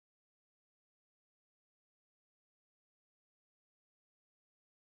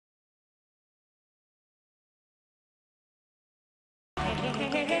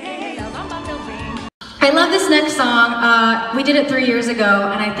next song, we did it 3 years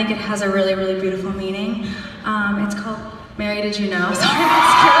ago, and I think it has a really, really beautiful meaning. It's called Mary, Did You Know? Sorry,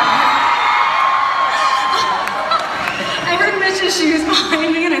 I heard Mitch's shoes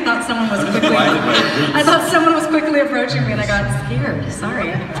behind me, and I thought someone was quickly approaching me, and I got scared.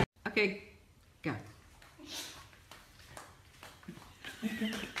 Sorry. Okay, go.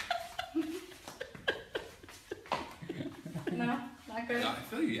 No, not good. No, I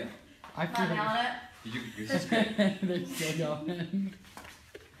feel you, yeah. I feel it. You're just great. They're still going.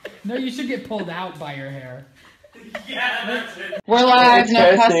 No, you should get pulled out by your hair. Yeah, that's it. We're live, It's no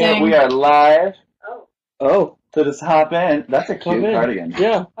Kirstin. cussing. We are live. Oh. So just hop in. That's a cute cardigan.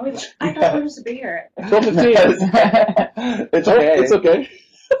 Yeah. I thought we were just be here. 12:15. It's okay. It's okay.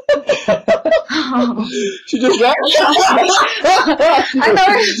 She just got I thought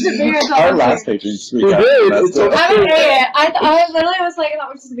we were just be here until Our last patron speak We up. did. That's It's it. I would hate it. I literally was like, I thought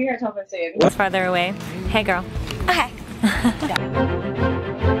we were just be here until 15. It's farther away. Hey, girl. Okay.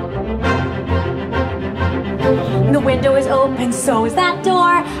 The window is open, so is that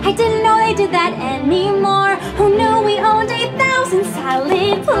door. I didn't know they did that anymore. Who knew we owned 8,000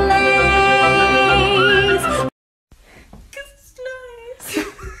 silent plays? 'Cause it's nice.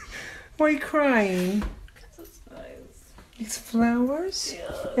 Why are you crying? Because it's nice. It's flowers?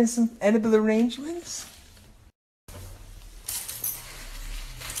 Yeah. And some edible arrangements?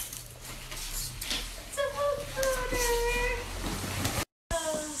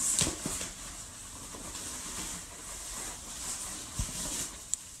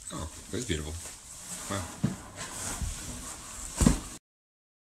 Oh, that's beautiful. Wow.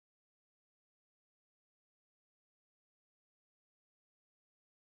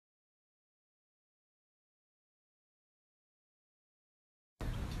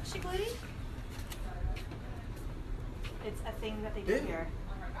 Is she bleeding? It's a thing that they do here.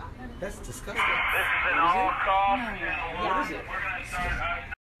 That's disgusting. This is an all call. Yeah. What is it?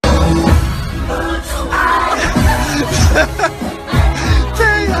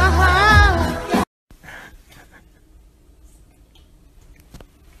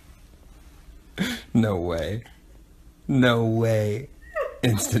 No way. No way.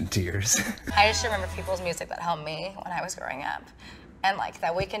 Instant tears. I just remember people's music that helped me when I was growing up. And like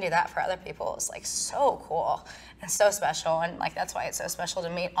that we can do that for other people is like so cool and so special. And like that's why it's so special to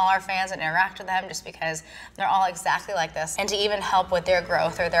meet all our fans and interact with them, just because they're all exactly like this. And to even help with their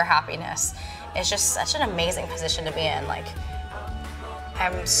growth or their happiness is just such an amazing position to be in. Like,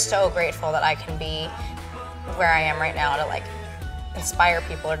 I'm so grateful that I can be where I am right now to like inspire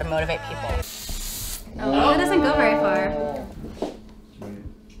people or to motivate people. Oh, it doesn't go very far.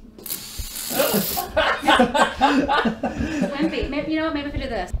 Wimpy. Maybe, you know what? Maybe if we do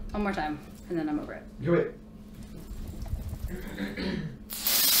this one more time, and then I'm over it. Do it.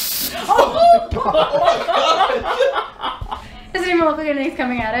 Doesn't even look like anything's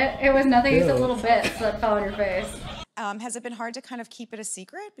coming at it. It was nothing except little bits that fell on your face. Has it been hard to kind of keep it a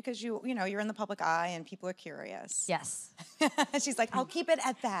secret because you know, you're in the public eye and people are curious? Yes. She's like, I'll keep it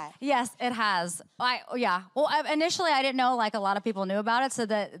at that. Yes, it has. Yeah. Well, initially I didn't know like a lot of people knew about it, so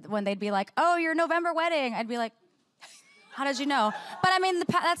that when they'd be like, "Oh, your November wedding," I'd be like, "How did you know?" But I mean,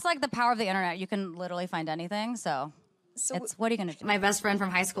 that's like the power of the internet. You can literally find anything. So it's what are you gonna do? My best friend from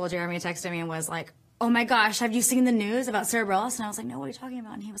high school, Jeremy, texted me and was like, "Oh my gosh, have you seen the news about Sarah Bareilles?" And I was like, "No, what are you talking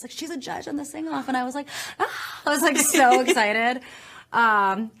about?" And he was like, "She's a judge on the sing-off." And I was like, ah. I was like so excited.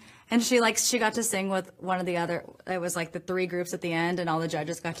 And she got to sing with one of the other, it was like the 3 groups at the end, and all the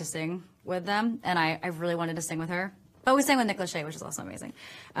judges got to sing with them. And I really wanted to sing with her. But we sang with Nick Lachey, which is also amazing.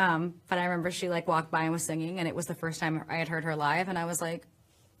 But I remember she like walked by and was singing, and it was the first time I had heard her live, and I was like,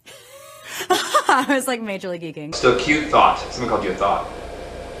 I was like majorly geeking. So cute thought. Someone called you a thought.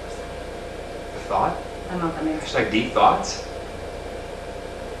 A thought? I don't know what that means. Hashtag deep thoughts?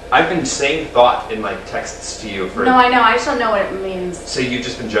 I've been saying thought in like texts to you for... No, I know. I just don't know what it means. So you've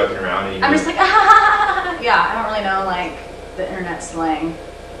just been joking around and you... I'm just like, ah. Yeah, I don't really know like the internet slang.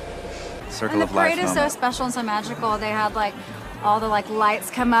 Circle And the parade is so special and so magical. They had like all the like lights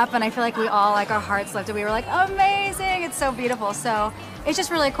come up, and I feel like we all like our hearts lifted. We were like, amazing! It's so beautiful. So it's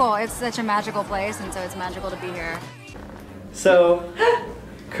just really cool. It's such a magical place, and so it's magical to be here. So,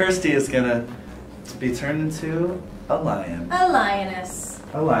 Kirstin is gonna be turned into a lion. A lioness.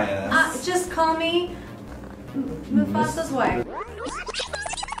 A lioness. Just call me Mufasa's wife.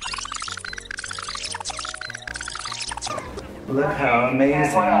 Look how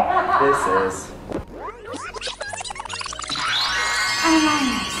amazing this is. A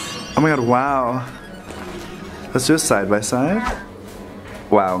lioness. Oh my god, wow. Let's do a side by side.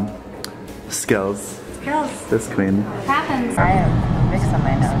 Wow. Skills. Skills. This queen. It happens. I have mix on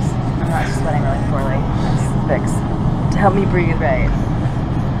my nose. I'm not sweating really poorly. Olympics to help me breathe right.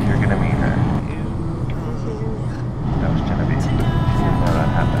 You're gonna meet her. That was Genevieve. She didn't know that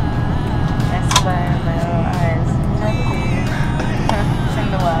happened. I swear my little eyes. In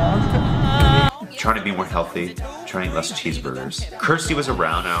the wild. Trying to be more healthy, trying to eat less cheeseburgers. Kirsty was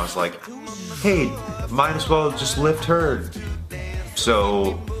around and I was like, hey, might as well just lift her.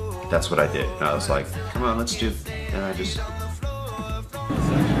 So that's what I did. And I was like, come on, let's do it. And I just...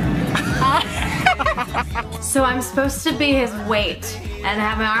 So I'm supposed to be his weight and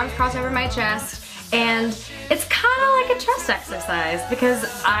have my arms crossed over my chest, and it's kind of like a chest exercise because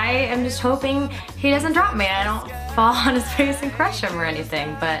I am just hoping he doesn't drop me. I don't fall on his face and crush him or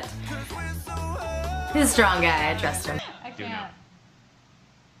anything, but he's a strong guy. I trust him. I can't.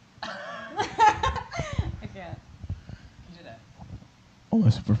 I can't. Do that. Oh,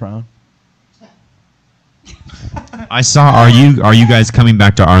 I'm super proud. I saw. Are you guys coming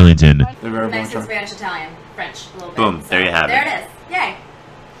back to Arlington? Mexican, Spanish, Italian, French, a little bit. Boom, there you have There it. it is. Yay.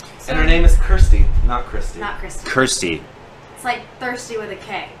 And her name is Kirsty, not Christy. Not Kirsty. Kirsty. It's like thirsty with a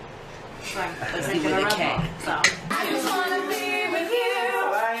K. So I'm thinking with a of K. Red Bull, so. I just wanna be with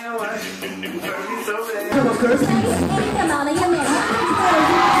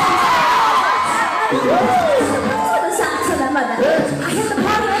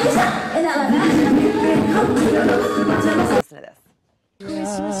Listen to this.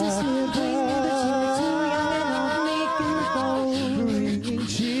 Christmas is here, but you're too young and I'll make you bring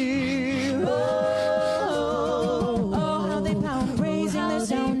cheer. Oh, how they pound praising the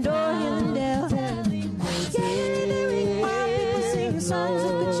sound door and down. Yeah, Merry people sing songs of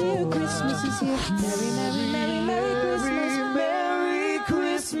good cheer. Christmas is here. Merry, merry, merry, merry Christmas. Merry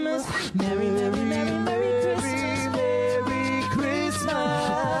Christmas. Merry, merry, merry, merry Christmas. Merry Christmas.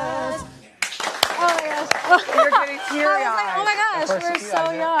 Oh my gosh. You're getting teary-eyed. I was like, oh my gosh, we're so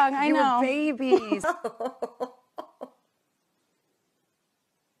young. I You know. were babies.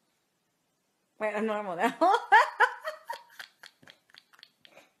 Wait, I'm normal now.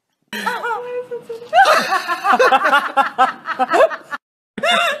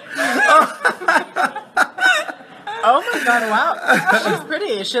 Oh my god, wow. She's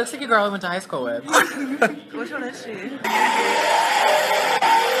pretty. She looks like a girl I went to high school with. Which one is she?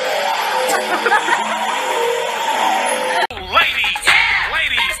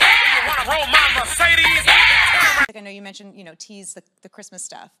 I know you mentioned, tease the Christmas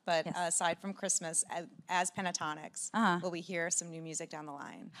stuff, but aside from Christmas, as Pentatonics, will we hear some new music down the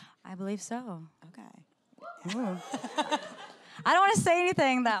line? I believe so. Okay. I don't want to say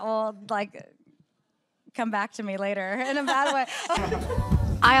anything that will come back to me later in a bad way.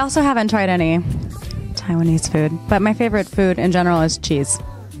 I also haven't tried any Taiwanese food, but my favorite food in general is cheese.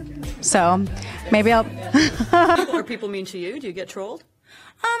 So maybe I'll. Are people mean to you? Do you get trolled?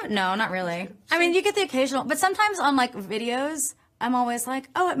 No, not really. I mean, you get the occasional, but sometimes on videos, I'm always like,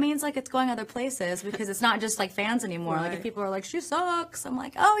 oh, it means it's going other places because it's not just fans anymore. Right. Like if people are like, she sucks, I'm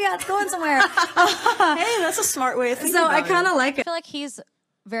like, oh yeah, it's going somewhere. Hey, that's a smart way of thinking So about I kind of like it. I feel like he's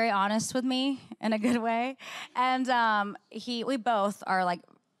very honest with me in a good way, and we both are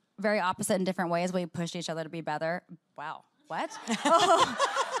very opposite in different ways. We push each other to be better. Wow, what?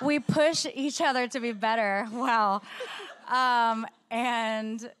 We push each other to be better. Wow.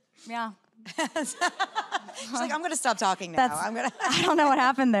 And yeah. She's like, I'm going to stop talking now. I don't know what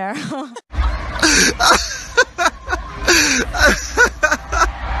happened there.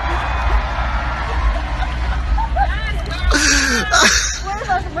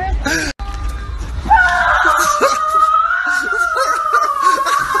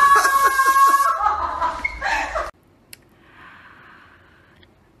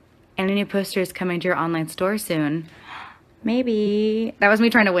 Any new posters coming to your online store soon? Maybe. That was me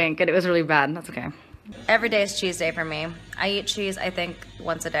trying to wink, and it was really bad. That's okay. Every day is cheese day for me. I eat cheese, I think,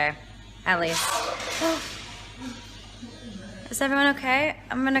 once a day, at least. Is everyone okay?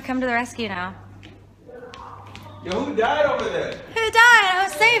 I'm gonna come to the rescue now. Yo, who died over there? Who died? I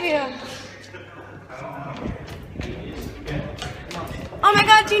will save you. Oh my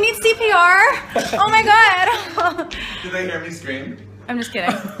god, do you need CPR? Oh my god. Did they hear me scream? I'm just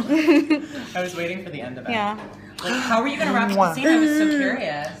kidding. I was waiting for the end of it. Yeah. How were you gonna wrap up the scene? I was so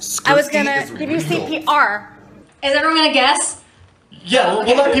curious. I was gonna give you CPR. Is everyone gonna guess? Yeah,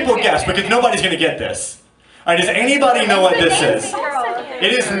 we'll let people guess because nobody's gonna get this. All right, does anybody know what this is?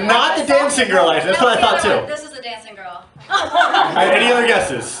 It is not the dancing girl. That's what I thought too. This is the dancing girl. All right, any other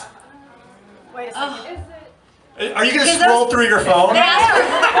guesses? Wait a second. Are you gonna scroll through your phone? They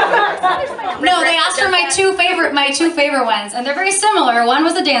asked for my two favorite ones, and they're very similar. One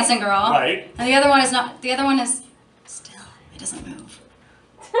was the dancing girl, right? And the other one is not. The other one is still. It doesn't move.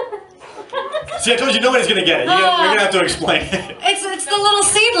 See, I told you nobody's gonna get it. You're gonna have to explain it. It's the little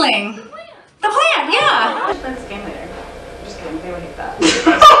seedling. The plant, yeah. That's game later. Just kidding, they would hate that.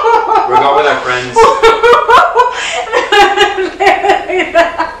 We're going with our friends.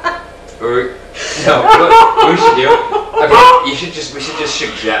 What we should do? Okay, we should just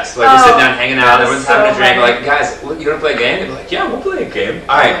suggest. Like, we're sitting down hanging out, everyone's having a drink. We're like, guys, you gonna play a game? They'd be like, yeah, we'll play a game.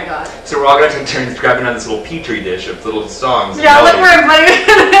 All right. Oh my God. So we're all gonna take turns grabbing on this little petri dish of little songs. Yeah, look where I'm putting it.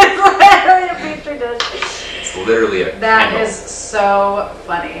 It's literally a petri dish. It's literally a That candle. is so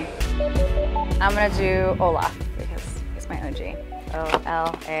funny. I'm gonna do Olaf because it's my OG.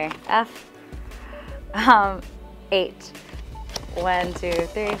 O-L-A-F. 8. 1, 2,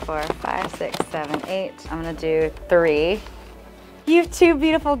 3, 4, 5, 6, 7, 8. I'm gonna do 3. You have 2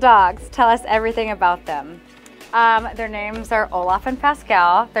 beautiful dogs. Tell us everything about them. Their names are Olaf and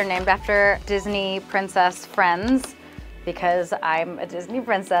Pascal. They're named after Disney princess friends because I'm a Disney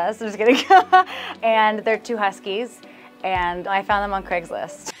princess. I'm just kidding. And they're 2 huskies. And I found them on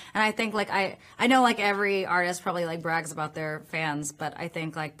Craigslist. And I think like I know like every artist probably like brags about their fans, but I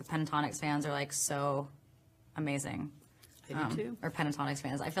think like the Pentatonics fans are like so amazing. Or Pentatonics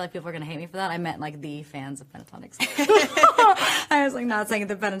fans. I feel like people are gonna hate me for that. I meant like the fans of Pentatonics. I was like not saying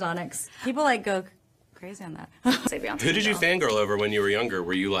the Pentatonics. People like go crazy on that. Who did you fangirl over when you were younger?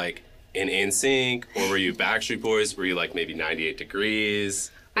 Were you like in NSYNC, or were you Backstreet Boys? Were you like maybe 98 Degrees?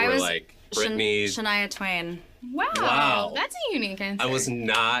 Or I was like Britney? Shania Twain. Wow. That's a unique answer. I was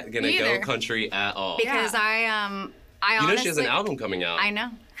not gonna go country at all. Because I you know honestly, she has an album coming out. I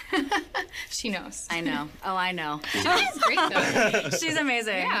know. She knows. I know. Oh, I know. She's great though. She's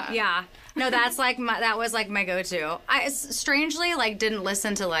amazing. Yeah. No, that's like that was like my go-to. I strangely like didn't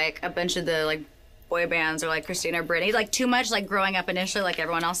listen to like a bunch of the like boy bands or like Kirstin or Britney like too much like growing up initially like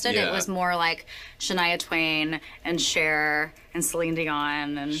everyone else did. Yeah. It was more like Shania Twain and Cher and Celine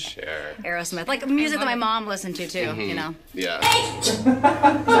Dion and Aerosmith, like music that my mom listened to too. You know. Yeah.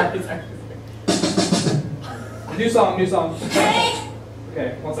 New song.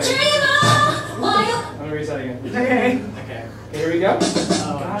 Okay, 1 second. I'm gonna reset again. Okay, here we go.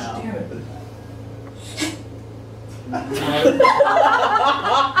 Oh, gosh damn it. I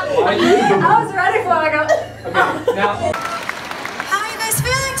was ready for it. I go. Okay, now. How are you guys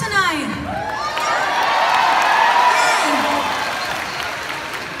feeling tonight?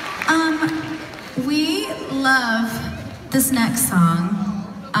 We love this next song.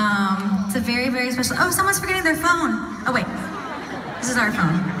 It's a very, very special. Oh, someone's forgetting their phone. Oh wait, this is our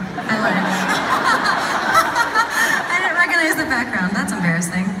phone. I learned. I didn't recognize the background. That's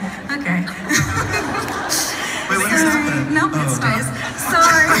embarrassing. Okay. Wait, what just happened? Nope, it stays.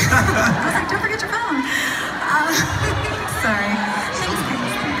 Sorry. I was like, don't forget your phone. Sorry.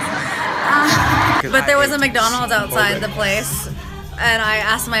 But there was a McDonald's outside the place, and I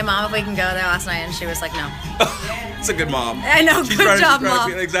asked my mom if we can go there last night, and she was like, no. It's a good mom. I know, good job,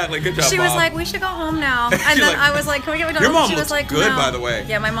 Mom. Exactly, good job, She Mom. was like, we should go home now. And then like, I was like, can we get McDonald's? Your mom She was looks like, good, no. by the way.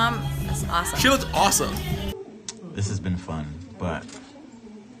 Yeah, my mom is awesome. She looks awesome. This has been fun, but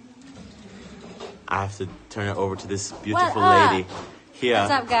I have to turn it over to this beautiful What up? lady here. What's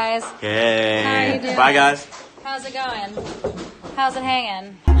up, guys? Hey. How are you doing? Bye, guys. How's it going? How's it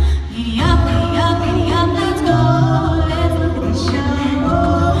hanging? Let's go. Let's look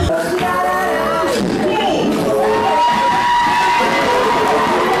at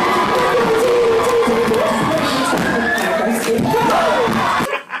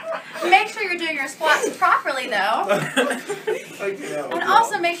the Make sure you're doing your squats properly, though. And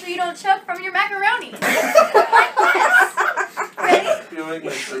also make sure you don't choke from your macaroni. Like this. Ready? Good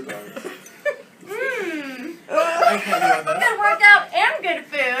workout and good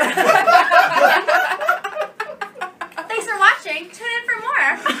food. Thanks for watching. Tune in for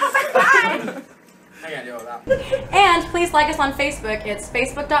more. Bye. I can't deal with that. And please like us on Facebook. It's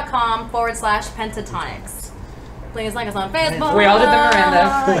facebook.com/pentatonics. Please like us on Facebook. We all did the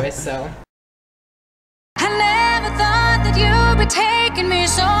Miranda voice, so. I never thought that you'd be taking me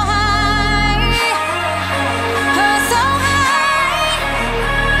so high.